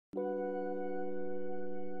Seven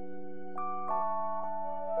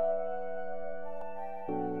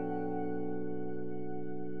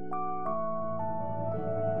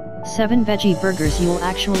veggie burgers you will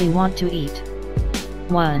actually want to eat.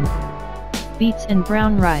 1. Beets and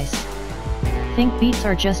brown rice. Think beets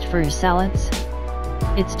are just for your salads?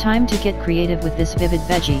 It's time to get creative with this vivid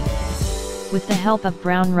veggie. With the help of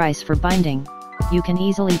brown rice for binding, you can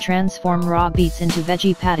easily transform raw beets into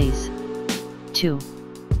veggie patties. 2.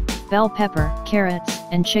 Bell pepper, carrots,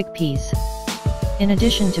 and chickpeas. In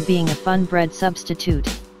addition to being a fun bread substitute,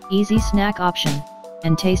 easy snack option,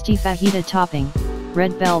 and tasty fajita topping,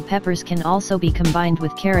 red bell peppers can also be combined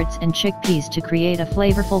with carrots and chickpeas to create a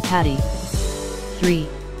flavorful patty. 3.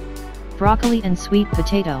 Broccoli and sweet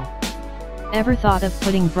potato. Ever thought of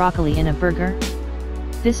putting broccoli in a burger?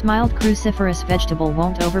 This mild cruciferous vegetable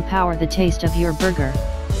won't overpower the taste of your burger,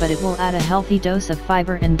 but it will add a healthy dose of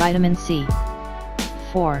fiber and vitamin C.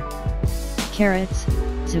 4. Carrots,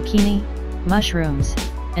 zucchini, mushrooms,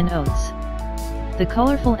 and oats. The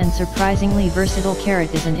colorful and surprisingly versatile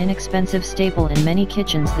carrot is an inexpensive staple in many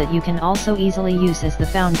kitchens that you can also easily use as the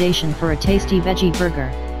foundation for a tasty veggie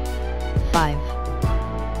burger. 5.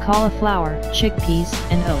 Cauliflower, chickpeas,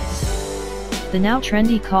 and oats. The now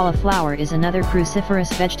trendy cauliflower is another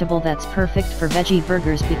cruciferous vegetable that's perfect for veggie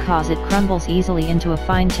burgers because it crumbles easily into a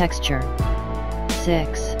fine texture.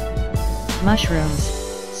 6. Mushrooms,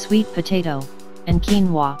 sweet potato, and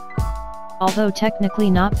quinoa. Although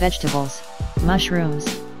technically not vegetables,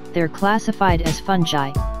 mushrooms, they're classified as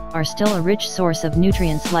fungi, are still a rich source of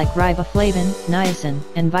nutrients like riboflavin, niacin,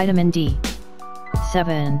 and vitamin D.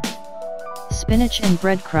 7. Spinach and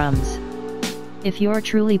breadcrumbs. If you're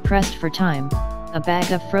truly pressed for time, a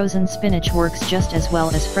bag of frozen spinach works just as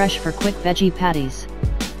well as fresh for quick veggie patties.